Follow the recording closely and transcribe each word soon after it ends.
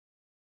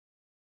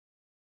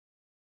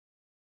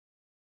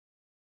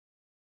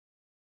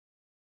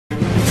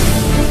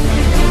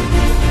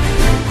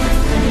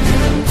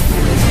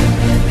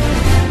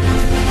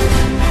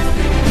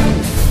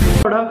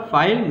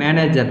File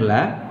மேனேஜரில்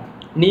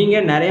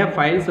நீங்கள் நிறையா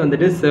files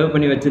வந்துட்டு சேவ்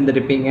பண்ணி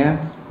வச்சுருந்துருப்பீங்க.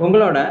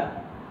 உங்களோட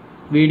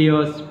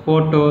வீடியோஸ்,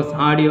 ஃபோட்டோஸ்,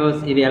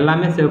 ஆடியோஸ் இது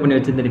எல்லாமே சேவ் பண்ணி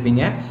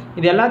வச்சுருந்துருப்பீங்க.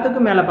 இது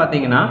எல்லாத்துக்கும் மேலே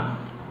பார்த்தீங்கன்னா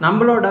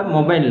நம்மளோட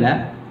மொபைலில்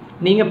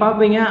நீங்கள்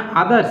பார்ப்பீங்க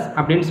அதர்ஸ்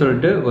அப்படின்னு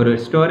சொல்லிட்டு ஒரு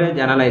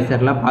ஸ்டோரேஜ்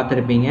அனலைசரில்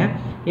பார்த்துருப்பீங்க.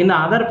 இந்த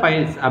அதர்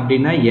ஃபைல்ஸ்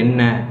அப்படின்னா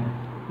என்ன,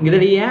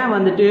 இதில் ஏன்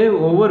வந்துட்டு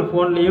ஒவ்வொரு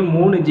ஃபோன்லேயும்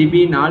 3 GB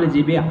 4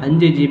 GB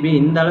 5 GB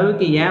இந்த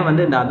அளவுக்கு ஏன்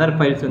வந்து இந்த அதர்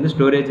ஃபைல்ஸ் வந்து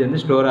ஸ்டோரேஜ்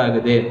வந்து ஸ்டோர்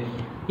ஆகுது,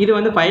 இது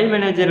வந்து ஃபைல்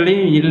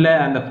மேனேஜர்லேயும் இல்லை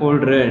அந்த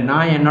ஃபோல்டரு,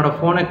 நான் என்னோடய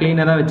ஃபோனை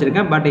க்ளீனாக தான்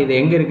வச்சுருக்கேன், பட் இது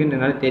எங்கே இருக்குன்னு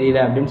என்னால் தெரியல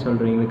அப்படின்னு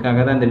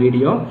சொல்கிறீங்களுக்காக தான் இந்த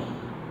வீடியோ.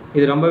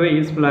 இது ரொம்பவே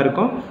யூஸ்ஃபுல்லாக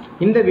இருக்கும்.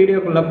 இந்த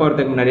வீடியோக்குள்ளே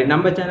போகிறதுக்கு முன்னாடி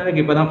நம்ம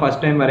சேனலுக்கு இப்போ தான்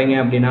ஃபஸ்ட் டைம் வரீங்க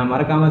அப்படின்னா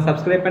மறக்காமல்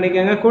சப்ஸ்கிரைப்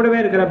பண்ணிக்கோங்க, கூடவே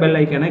இருக்கிற பெல்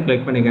ஐக்கானை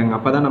கிளிக் பண்ணிக்கோங்க.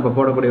 அப்போ தான் நம்ம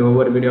போடக்கூடிய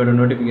ஒவ்வொரு வீடியோட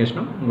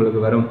நோட்டிஃபிகேஷனும்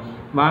உங்களுக்கு வரும்.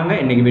 வாங்க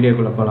இன்றைக்கி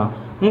வீடியோக்குள்ளே போகலாம்.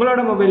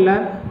 உங்களோட மொபைலில்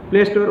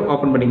ப்ளே ஸ்டோர்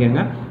ஓப்பன்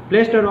பண்ணிக்கோங்க. ப்ளே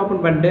ஸ்டோர்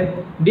ஓப்பன் பண்ணிட்டு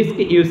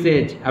டிஸ்க்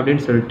யூசேஜ்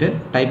அப்படின்னு சொல்லிட்டு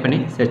டைப் பண்ணி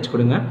சர்ச்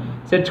கொடுங்க.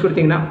 சர்ச்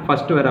கொடுத்தீங்கன்னா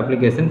ஃபஸ்ட்டு வர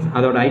அப்ளிகேஷன்ஸ்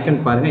அதோட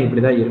ஐக்கன் பாருங்கள்,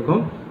 இப்படி தான்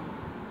இருக்கும்.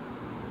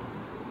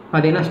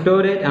 பார்த்தீங்கன்னா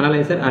storage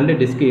analyser and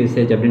disk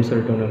usage அப்படின்னு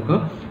சொல்லிட்டு ஒன்று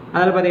இருக்கும்.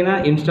 அதில் பார்த்தீங்கன்னா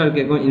இன்ஸ்டால்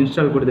கேட்கும்.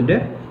 இன்ஸ்டால் கொடுத்துட்டு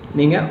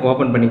நீங்கள்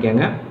ஓப்பன்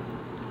பண்ணிக்கோங்க.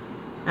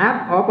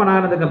 ஆப் ஓப்பன்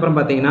ஆனதுக்கப்புறம்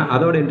பார்த்தீங்கன்னா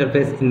அதோட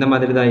இன்டர்ஃபேஸ் இந்த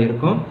மாதிரி தான்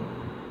இருக்கும்.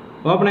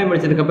 ஓப்பன் ஆகி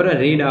முடிச்சதுக்கப்புறம்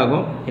ரீட்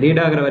ஆகும்.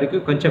 ரீட் ஆகிற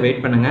வரைக்கும் கொஞ்சம்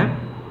வெயிட் பண்ணுங்கள்.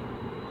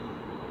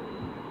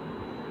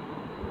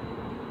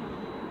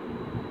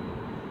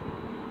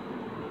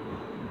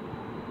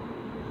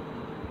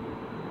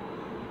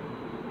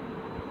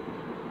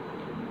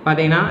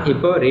 பார்த்தீங்கன்னா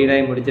இப்போது ரீட்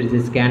ஆகி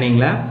முடிச்சிருச்சு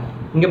ஸ்கேனிங்கில்.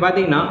 இங்கே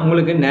பார்த்தீங்கன்னா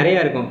உங்களுக்கு நிறையா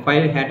இருக்கும்.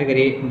 File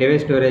category,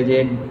 device storage,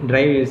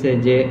 drive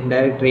usage,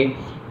 directory,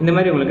 இந்த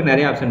மாதிரி உங்களுக்கு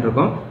நிறைய ஆப்ஷன்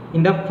இருக்கும்.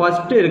 இந்த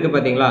ஃபஸ்ட்டு இருக்குது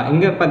பார்த்தீங்களா,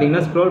 இங்கே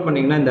பார்த்தீங்கன்னா ஸ்க்ரோல்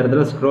பண்ணிங்கன்னா இந்த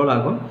இடத்துல ஸ்க்ரோல்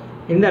ஆகும்.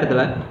 இந்த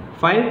இடத்துல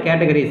ஃபைல்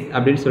கேட்டகரிஸ்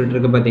அப்படின்னு சொல்லிட்டு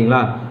இருக்குது பார்த்தீங்களா,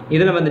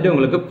 இதில் வந்துட்டு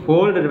உங்களுக்கு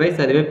ஃபோல்டர்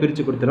வைஸ் அதுவே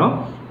பிரித்து கொடுத்துரும்.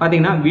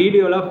 பார்த்தீங்கன்னா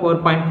வீடியோவில்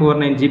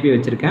 4.49 GB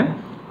வச்சுருக்கேன்.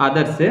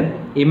 Others,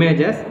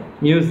 images,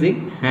 music,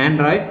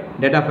 Android,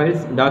 data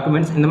files,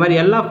 documents, இந்த மாதிரி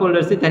எல்லா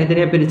ஃபோல்டர்ஸையும்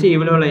தனித்தனியாக பிரித்து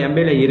இவ்வளோ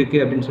MBயில்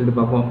இருக்குது அப்படின்னு சொல்லிட்டு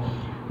பார்ப்போம்.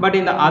 பட்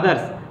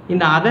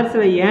இந்த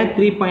அதர்ஸில் ஏன்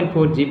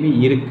 3.4 GB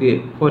இருக்குது,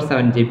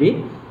 47 GB,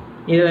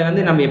 இதில்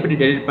வந்து நம்ம எப்படி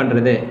டெலிட்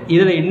பண்ணுறது?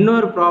 இதில்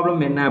இன்னொரு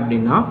ப்ராப்ளம் என்ன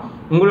அப்படின்னா,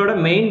 உங்களோட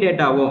மெயின்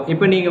டேட்டாவோ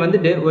இப்போ நீங்கள்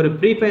வந்துட்டு ஒரு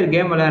ஃப்ரீ ஃபயர்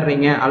கேம்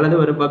விளையாடுறீங்க அல்லது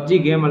ஒரு PUBG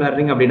கேம்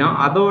விளையாடுறீங்க அப்படின்னா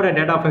அதோட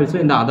டேட்டா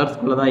ஃபைல்ஸும் இந்த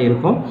அதர்ஸ்குள்ளே தான்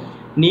இருக்கும்.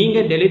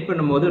 நீங்கள் டெலிட்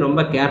பண்ணும்போது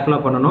ரொம்ப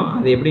கேர்ஃபுல்லாக பண்ணணும்.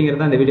 அது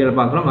எப்படிங்கிறத அந்த வீடியோவில்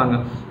பார்க்கலாம். வாங்க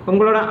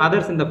உங்களோட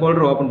அதர்ஸ் இந்த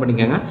ஃபோல்டர் ஓப்பன்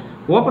பண்ணிக்கோங்க.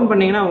 ஓப்பன்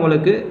பண்ணிங்கன்னா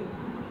உங்களுக்கு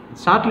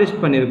ஷார்ட்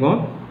லிஸ்ட் பண்ணியிருக்கோம்.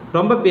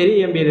 ரொம்ப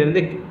பெரிய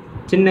MBயிலேருந்து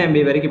சின்ன MB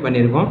வரைக்கும்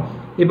பண்ணியிருக்கோம்.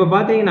 இப்போ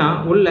பார்த்தீங்கன்னா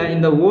உள்ள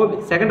இந்த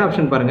செகண்ட்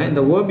ஆப்ஷன் பாருங்கள்,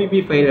 இந்த OBB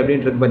ஃபைல்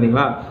அப்படின்ட்டு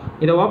பார்த்தீங்களா,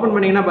 இதை ஓப்பன்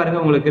பண்ணிங்கன்னா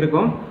பாருங்கள் உங்களுக்கு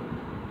இருக்கும்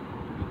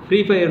ஃப்ரீ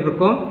ஃபயர்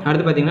இருக்கும்.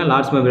 அடுத்து பார்த்தீங்கன்னா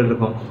லார்ஜ் மொபைல்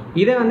இருக்கும்.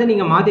 இதை வந்து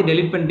நீங்கள் மாற்றி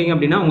டெலிட் பண்ணிட்டீங்க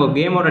அப்படின்னா உங்கள்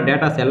கேமோட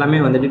டேட்டாஸ் எல்லாமே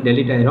வந்துட்டு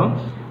டெலிட் ஆயிரும்.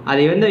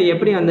 அது வந்து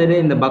எப்படி வந்துட்டு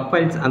இந்த பக்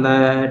ஃபைல்ஸ், அந்த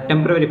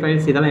டெம்பரவரி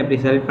ஃபைல்ஸ் இதெல்லாம் எப்படி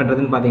செலக்ட்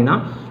பண்ணுறதுன்னு பார்த்தீங்கன்னா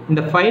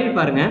இந்த ஃபைல்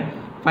பாருங்கள்,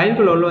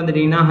 ஃபைல்குள்ளே உள்ள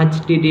வந்துட்டிங்கன்னா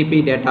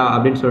HTTP டேட்டா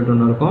அப்படின்னு சொல்லிட்டு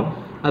ஒன்று இருக்கும்.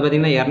 அது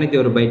பார்த்திங்கன்னா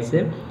 201 பைட்ஸு.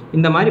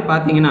 இந்த மாதிரி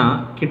பார்த்தீங்கன்னா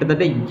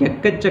கிட்டத்தட்ட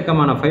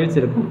எக்கச்சக்கமான ஃபைல்ஸ்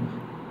இருக்கும்.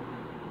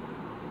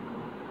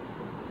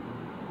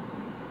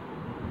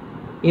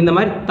 இந்த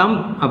மாதிரி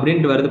தம்ப்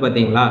அப்படின்ட்டு வருது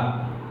பார்த்தீங்களா,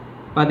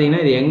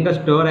 பார்த்தீங்கன்னா இது எங்கே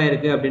ஸ்டோர்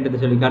ஆகிருக்கு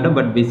அப்படின்றத சொல்லி காட்டும்,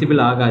 பட்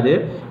விசிபிள் ஆகாது.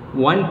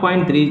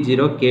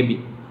 1.30 KB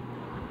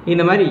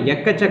இந்த மாதிரி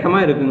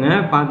எக்கச்சக்கமாக இருக்குங்க.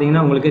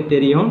 பார்த்தீங்கன்னா உங்களுக்கு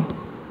தெரியும்.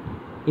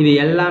 இது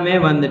எல்லாமே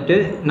வந்துட்டு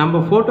நம்ம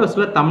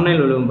ஃபோட்டோஸில்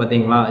தம்ப்நெயில் விழுகும்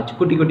பார்த்தீங்களா,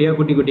 குட்டி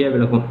குட்டியாக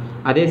விழுகும்.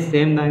 அதே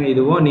சேம் தாங்க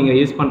இதுவும். நீங்கள்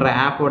யூஸ் பண்ணுற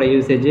ஆப்போட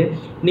யூசேஜ்,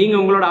 நீங்கள்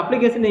உங்களோட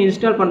அப்ளிகேஷனை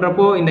இன்ஸ்டால்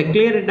பண்ணுறப்போ இந்த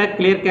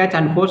clear catch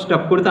and force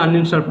step கொடுத்து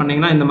அன்இன்ஸ்டால்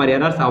பண்ணிங்கன்னா இந்த மாதிரி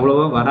எரர்ஸ்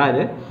அவ்வளோவா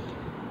வராது.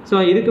 ஸோ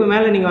இதுக்கு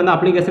மேலே நீங்கள் வந்து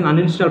அப்ளிகேஷன்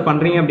அன்இன்ஸ்டால்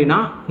பண்ணுறீங்க அப்படின்னா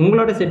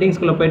உங்களோட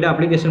செட்டிங்ஸ்குள்ளே போய்ட்டு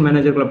அப்ளிகேஷன்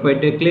மேனேஜருக்குள்ளே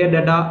போய்ட்டு clear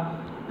data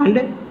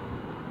and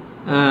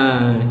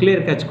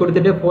clear catch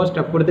கொடுத்துட்டு ஃபோர்ஸ்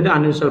ஸ்டெப் கொடுத்துட்டு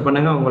அன்இன்ஸ்டால்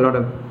பண்ணுங்கள். உங்களோட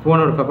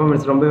ஃபோனோட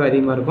பெர்ஃபார்மன்ஸ் ரொம்பவே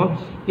அதிகமாக இருக்கும்.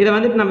 இதை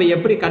வந்துட்டு நம்ம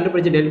எப்படி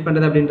கண்டுபிடிச்சி டெலிட்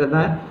பண்ணுறது அப்படின்றத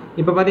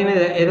இப்போ பார்த்தீங்கன்னா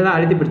இதெல்லாம்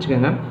அழுத்தி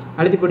பிடிச்சிக்கோங்க.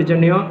 அழுத்தி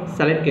பிடிச்சோன்னையும்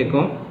செலக்ட்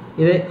கேட்கும்.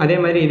 அதே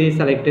மாதிரி இதே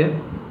செலக்ட்டு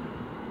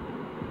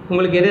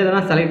உங்களுக்கு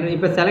எதெல்லாம் செலக்ட்,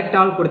 இப்போ செலக்ட்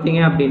ஆல்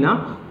கொடுத்தீங்க அப்படின்னா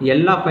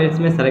எல்லா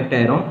ஃபைல்ஸுமே செலக்ட்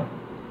ஆயிரும்.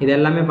 இது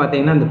எல்லாமே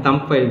பார்த்தீங்கன்னா இந்த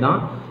தம்ப் ஃபைல் தான்.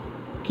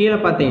 கீழே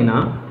பார்த்தீங்கன்னா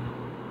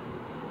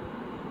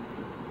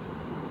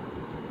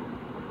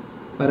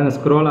பாருங்கள்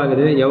ஸ்க்ரோல்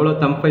ஆகுது, எவ்வளோ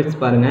தம்ப் ஃபைல்ஸ்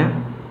பாருங்கள்.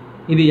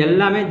 இது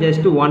எல்லாமே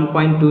ஜஸ்ட்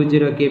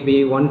 1.20 KB,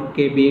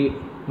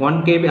 1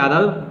 KB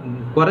அதாவது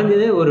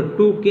குறைஞ்சது ஒரு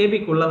 2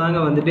 KBக்குள்ளே தாங்க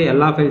வந்துட்டு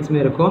எல்லா ஃபைல்ஸுமே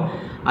இருக்கும்.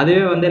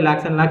 அதுவே வந்து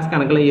லேக்ஸ் அண்ட் லேக்ஸ்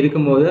கணக்கில்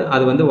இருக்கும்போது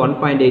அது வந்து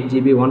 1.8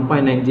 GB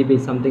 1.9 GB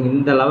சம்திங்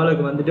இந்த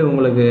லெவலுக்கு வந்துட்டு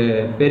உங்களுக்கு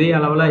பெரிய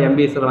அளவில்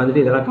MBஸில்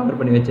வந்துட்டு இதெல்லாம் கவர்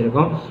பண்ணி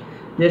வச்சுருக்கோம்.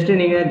 ஜஸ்ட்டு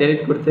நீங்கள்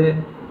டெலிட் கொடுத்து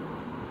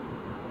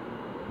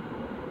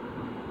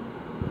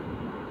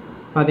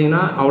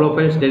பார்த்தீங்கன்னா அவ்வளோ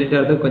ஃபைல்ஸ் டெலிட்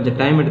ஆகிறதுக்கு கொஞ்சம்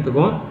டைம்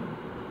எடுத்துக்கும்.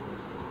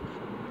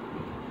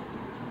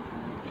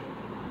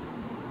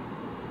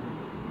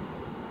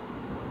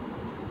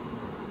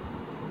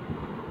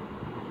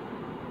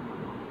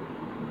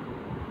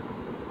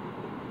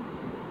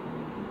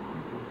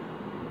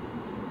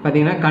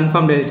 பார்த்தீங்கன்னா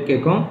கன்ஃபார்ம் டெலிட்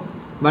கேட்கும்.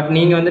 பட்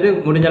நீங்கள் வந்துட்டு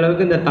முடிஞ்ச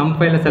அளவுக்கு இந்த தம்ப்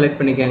ஃபைலை செலக்ட்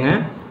பண்ணிக்கோங்க.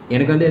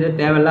 எனக்கு வந்து எதுவும்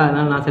தேவையில்லை,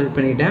 அதனால் நான் செலக்ட்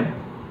பண்ணிக்கிட்டேன்.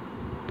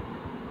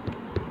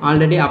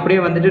 ஆல்ரெடி அப்படியே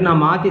வந்துட்டு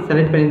நான் மாற்றி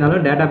செலக்ட்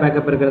பண்ணியிருந்தாலும் டேட்டா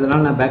பேக்கப்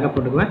இருக்கிறதுனால நான் பேக்கப்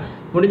போட்டுக்குவேன்.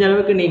 முடிஞ்ச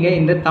அளவுக்கு நீங்கள்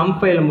இந்த தம்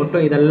ஃபைலை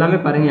மட்டும், இதெல்லாமே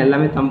பாருங்கள்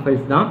எல்லாமே தம்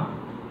ஃபைல்ஸ் தான்.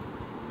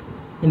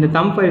 இந்த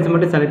தம் ஃபைல்ஸ்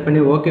மட்டும் செலக்ட்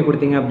பண்ணி ஓகே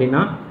கொடுத்தீங்க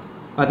அப்படின்னா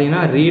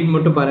பார்த்தீங்கன்னா ரீட்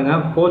மட்டும்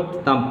பாருங்கள், போஸ்ட்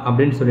தம்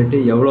அப்படின்னு சொல்லிட்டு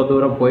எவ்வளோ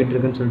தூரம்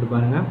போயிட்டுருக்குன்னு சொல்லிட்டு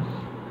பாருங்கள்.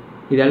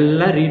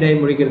 இதெல்லாம் ரீட் ஆகி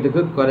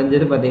முடிக்கிறதுக்கு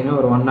குறைஞ்சது பார்த்தீங்கன்னா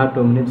ஒரு 1 or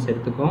 2 minutes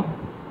எடுத்துக்கும்.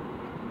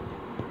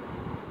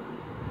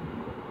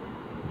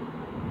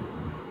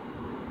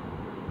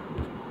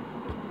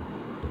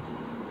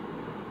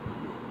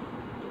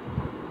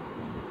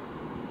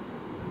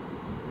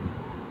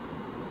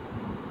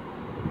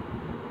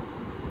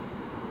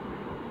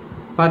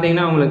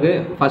 பார்த்தீங்கன்னா உங்களுக்கு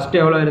ஃபஸ்ட்டு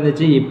எவ்வளோ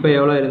இருந்துச்சு, இப்போ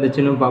எவ்வளோ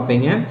இருந்துச்சுன்னு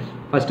பார்ப்பீங்க.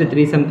 ஃபஸ்ட்டு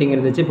 3 something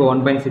இருந்துச்சு, இப்போ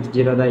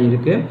 1.60 தான்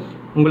இருக்குது.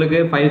 உங்களுக்கு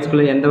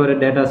ஃபைல்ஸ்குள்ளே எந்த ஒரு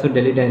டேட்டாஸும்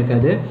டெலிட்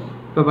ஆகிருக்காது.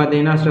 இப்போ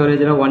பார்த்தீங்கன்னா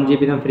ஸ்டோரேஜில் 1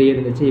 GB தான் ஃப்ரீ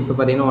இருந்துச்சு, இப்போ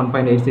பார்த்தீங்கன்னா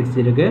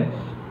 1.86 இருக்குது.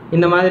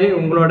 இந்த மாதிரி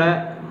உங்களோட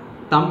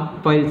தம்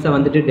ஃபைல்ஸை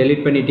வந்துட்டு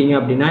டெலிட் பண்ணிட்டீங்க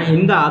அப்படின்னா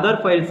இந்த அதர்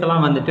ஃபைல்ஸ்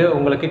எல்லாம் வந்துட்டு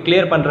உங்களுக்கு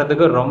கிளியர்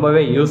பண்ணுறதுக்கு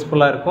ரொம்பவே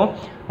யூஸ்ஃபுல்லாக இருக்கும்.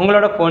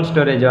 உங்களோட ஃபோன்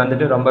ஸ்டோரேஜ்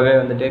வந்துட்டு ரொம்பவே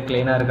வந்துட்டு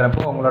க்ளீனாக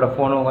இருக்கிறப்போ உங்களோட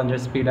ஃபோனும்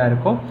கொஞ்சம் ஸ்பீடாக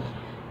இருக்கும்.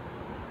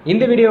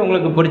 இந்த வீடியோ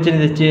உங்களுக்கு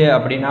பிடிச்சிருந்துச்சு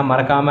அப்படின்னா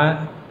மறக்காமல்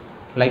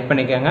லைக்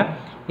பண்ணிக்கோங்க.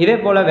 இதே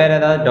போல் வேறு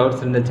ஏதாவது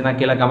டவுட்ஸ் இருந்துச்சுன்னா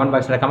கீழே கமெண்ட்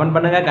பாக்ஸில் கமெண்ட்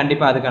பண்ணுங்கள்.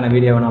 கண்டிப்பாக அதுக்கான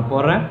வீடியோவை நான்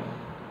போடுறேன்.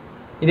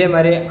 இதே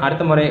மாதிரி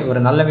அடுத்த முறை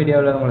ஒரு நல்ல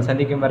வீடியோவில் உங்களை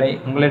சந்திக்கும் வரை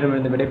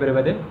உங்களிடமிருந்து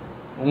விடைபெறுவது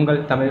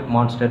உங்கள் தமிழ்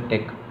மான்ஸ்டர்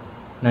டெக்.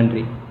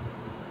 நன்றி.